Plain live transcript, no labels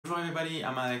everybody,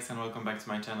 I'm Alex and welcome back to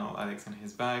my channel, Alex and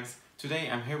his bags.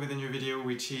 Today I'm here with a new video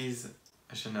which is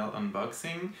a Chanel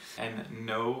unboxing, and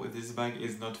no, this bag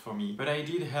is not for me. But I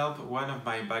did help one of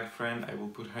my bag friend, I will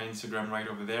put her Instagram right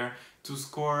over there, to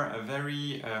score a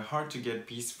very hard to get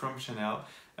piece from Chanel.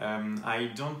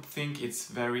 I don't think it's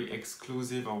very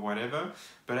exclusive or whatever,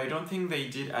 but I don't think they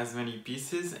did as many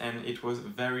pieces and it was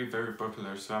very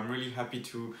popular. So I'm really happy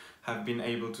to have been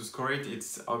able to score it.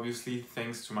 It's obviously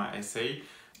thanks to my essay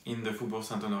in the Faubourg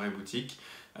Saint-Honoré boutique,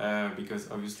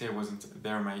 because obviously I wasn't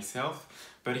there myself.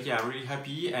 But yeah, really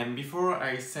happy. And before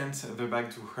I sent the bag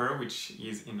to her, which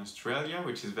is in Australia,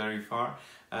 which is very far,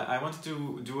 I wanted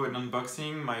to do an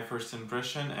unboxing, my first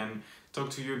impression, and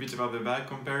talk to you a bit about the bag,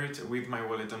 compare it with my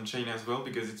wallet and chain as well,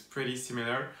 because it's pretty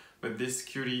similar, but this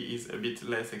cutie is a bit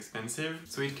less expensive.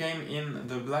 So it came in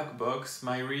the black box.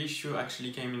 My reissue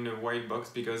actually came in the white box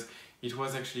because it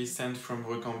was actually sent from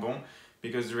Rue Cambon,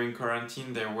 because during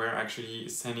quarantine they were actually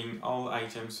sending all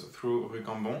items through Rue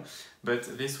Cambon, but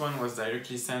this one was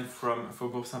directly sent from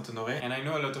Faubourg Saint-Honoré. And I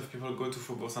know a lot of people go to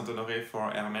Faubourg Saint-Honoré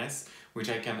for Hermès, which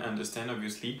I can understand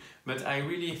obviously, but I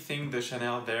really think the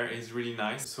Chanel there is really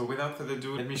nice. So without further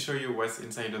ado, let me show you what's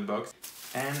inside the box.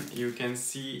 And you can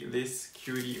see this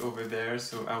cutie over there,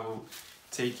 so I will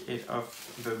take it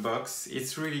off the box.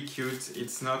 It's really cute,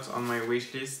 it's not on my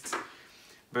wish list,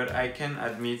 but I can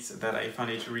admit that I found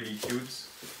it really cute.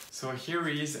 So here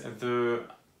is the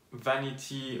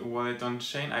Vanity wallet on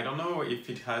chain. I don't know if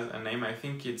it has a name. I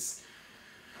think it's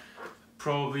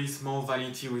probably small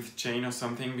vanity with chain or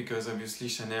something, because obviously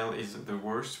Chanel is the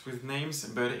worst with names,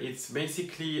 but it's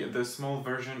basically the small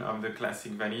version of the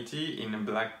classic vanity in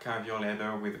black caviar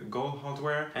leather with gold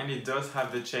hardware, and it does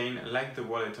have the chain like the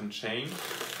wallet on chain,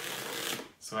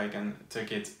 so I can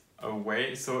take it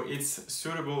away. So it's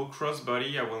suitable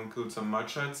crossbody. I will include some mud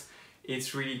shots.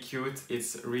 It's really cute,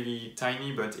 it's really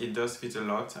tiny, but it does fit a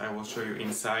lot. I will show you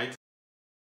inside.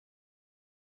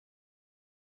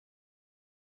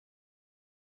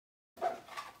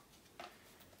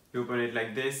 You open it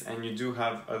like this and you do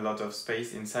have a lot of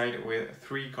space inside with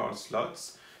 3 card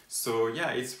slots. So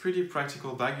yeah, it's pretty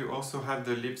practical bag. You also have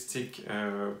the lipstick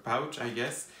pouch, I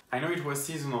guess. I know it was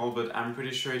seasonal, but I'm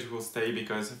pretty sure it will stay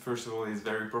because first of all it's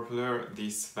very popular.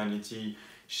 This vanity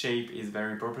shape is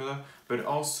very popular, but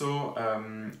also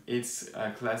it's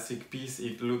a classic piece.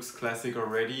 It looks classic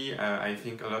already. I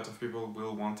think a lot of people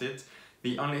will want it.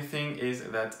 The only thing is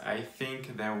that I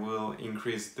think they will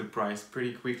increase the price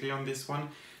pretty quickly on this one.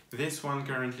 This one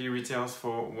currently retails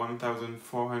for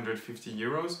 1,450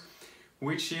 euros,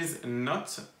 which is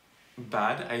not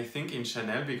bad, I think, in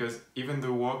Chanel, because even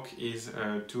the walk is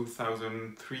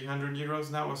 2,300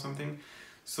 euros now or something.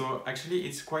 So actually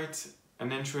it's quite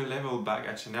an entry-level bag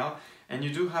at Chanel, and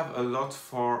you do have a lot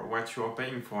for what you are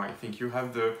paying for. I think you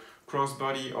have the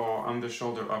crossbody or on the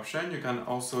shoulder option. You can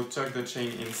also tuck the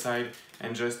chain inside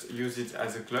and just use it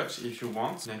as a clutch if you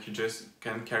want. Like you just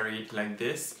can carry it like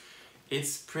this.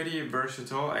 It's pretty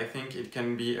versatile. I think it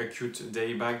can be a cute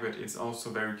day bag, but it's also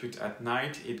very cute at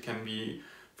night. It can be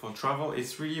for travel.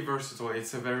 It's really versatile.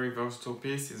 It's a very versatile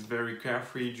piece. It's very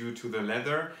carefree due to the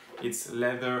leather. It's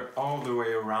leather all the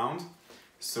way around.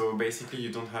 So basically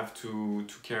you don't have to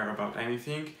care about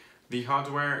anything. The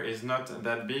hardware is not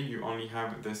that big. You only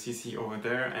have the CC over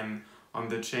there and on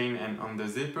the chain and on the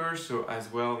zipper. So as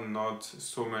well, not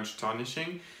so much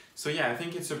tarnishing. So yeah, I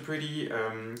think it's a pretty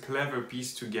clever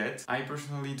piece to get. I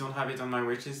personally don't have it on my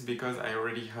wishlist because I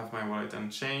already have my wallet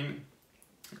and chain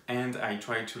and I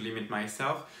try to limit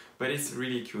myself, but it's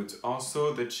really cute.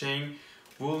 Also, the chain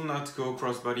will not go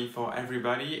crossbody for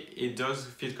everybody. It does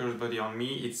fit crossbody on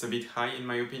me. It's a bit high in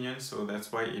my opinion, so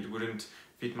that's why it wouldn't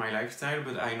fit my lifestyle,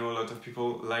 but I know a lot of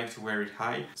people like to wear it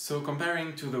high. So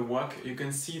comparing to the walk, you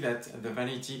can see that the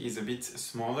vanity is a bit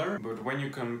smaller, but when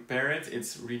you compare it,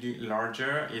 it's really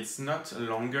larger. It's not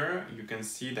longer. You can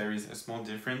see there is a small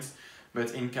difference,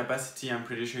 but in capacity, I'm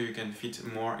pretty sure you can fit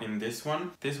more in this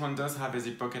one. This one does have a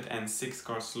zip pocket and 6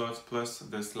 card slots plus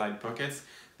the slide pockets.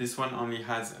 This one only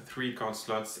has 3 card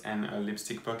slots and a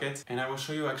lipstick pocket. And I will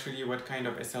show you actually what kind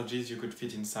of SLGs you could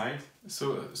fit inside.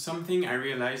 So something I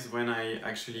realized when I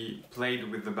actually played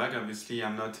with the bag, obviously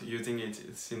I'm not using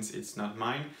it since it's not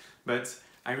mine, but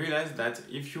I realized that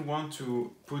if you want to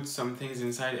put some things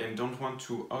inside and don't want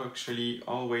to actually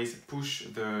always push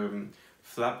the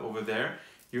flap over there,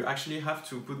 you actually have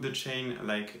to put the chain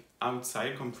like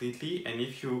outside completely, and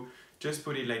if you just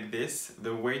put it like this,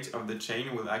 the weight of the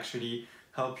chain will actually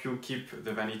help you keep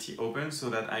the vanity open so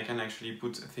that I can actually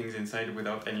put things inside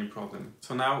without any problem.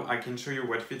 So now I can show you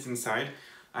what fits inside.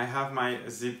 I have my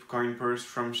zip coin purse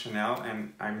from Chanel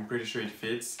and I'm pretty sure it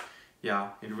fits. yeah,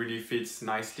 it really fits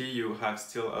nicely. You have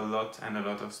still a lot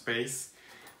of space.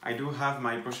 I do have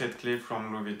my pochette clé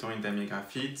from Louis Vuitton in the M.I.A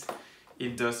fit.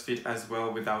 It does fit as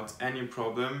well without any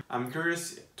problem. I'm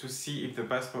curious to see if the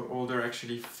passport holder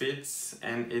actually fits,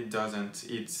 and it doesn't.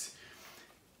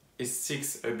 It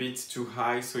sticks a bit too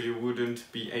high, so you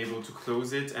wouldn't be able to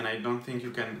close it, and I don't think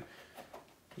you can,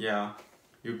 yeah,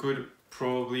 you could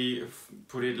probably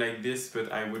put it like this,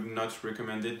 but I would not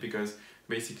recommend it because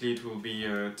basically it will be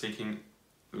taking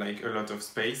like a lot of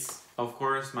space. Of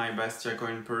course, my Bastia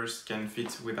coin purse can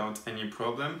fit without any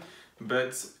problem,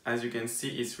 but as you can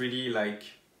see, it's really like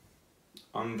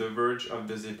on the verge of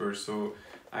the zipper, so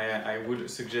I would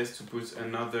suggest to put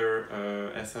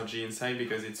another SLG inside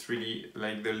because it's really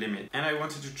like the limit. And I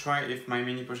wanted to try if my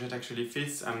mini pochette actually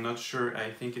fits. I'm not sure,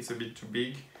 I think it's a bit too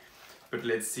big, but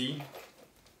let's see.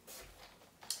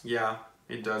 Yeah,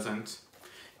 it doesn't.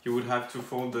 You would have to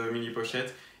fold the mini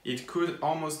pochette. It could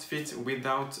almost fit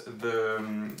without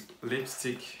the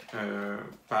lipstick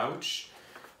pouch,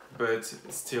 but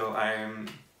still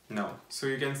no. So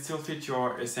you can still fit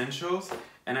your essentials,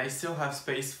 and I still have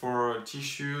space for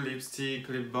tissue, lipstick,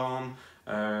 lip balm,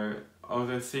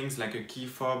 other things like a key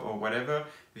fob or whatever.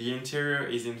 The interior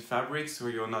is in fabric, so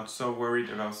you're not so worried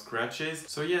about scratches.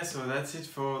 So yeah, so that's it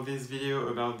for this video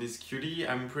about this cutie.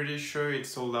 I'm pretty sure it's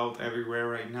sold out everywhere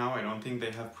right now. I don't think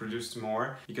they have produced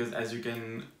more because as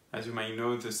you might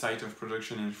know, the site of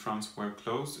production in France were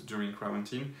closed during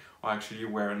quarantine, or actually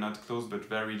were not closed but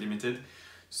very limited.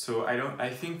 So I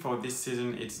think for this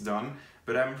season it's done,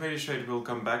 but I'm pretty sure it will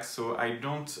come back, so I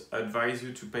don't advise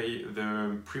you to pay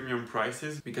the premium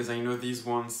prices because I know these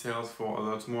ones sell for a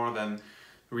lot more than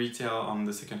retail on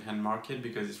the second-hand market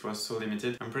because it was so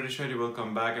limited. I'm pretty sure it will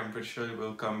come back. I'm pretty sure it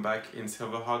will come back in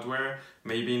silver hardware,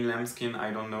 maybe in lambskin.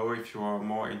 I don't know if you are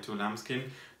more into lambskin,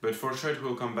 but for sure it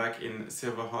will come back in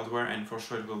silver hardware, and for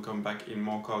sure it will come back in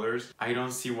more colors. I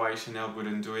don't see why Chanel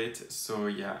wouldn't do it, so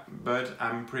yeah, but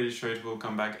I'm pretty sure it will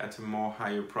come back at a more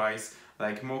higher price,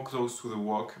 like more close to the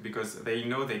Walk, because they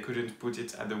know they couldn't put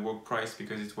it at the Walk price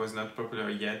because it was not popular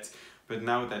yet. But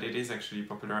now that it is actually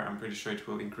popular, I'm pretty sure it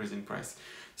will increase in price.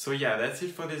 So yeah, that's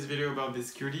it for this video about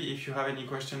this cutie. If you have any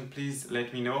question, please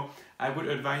let me know. I would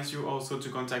advise you also to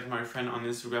contact my friend on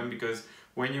Instagram because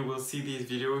when you will see this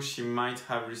video, she might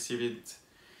have received it.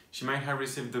 She might have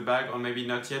received the bag, or maybe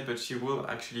not yet, but she will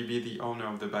actually be the owner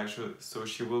of the bag, so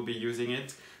she will be using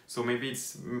it. So maybe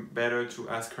it's better to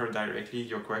ask her directly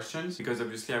your questions, because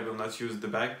obviously I will not use the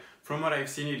bag. From what I've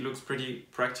seen, it looks pretty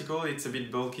practical. It's a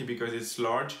bit bulky because it's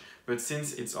large, but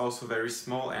since it's also very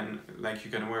small and like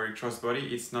you can wear it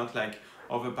crossbody, it's not like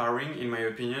overpowering in my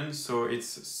opinion, so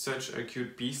it's such a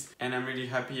cute piece and I'm really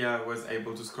happy I was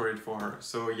able to score it for her.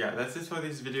 So yeah, that's it for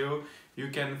this video. You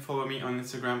can follow me on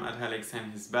Instagram at Alex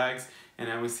and his bags, and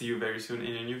I will see you very soon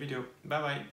in a new video. Bye bye!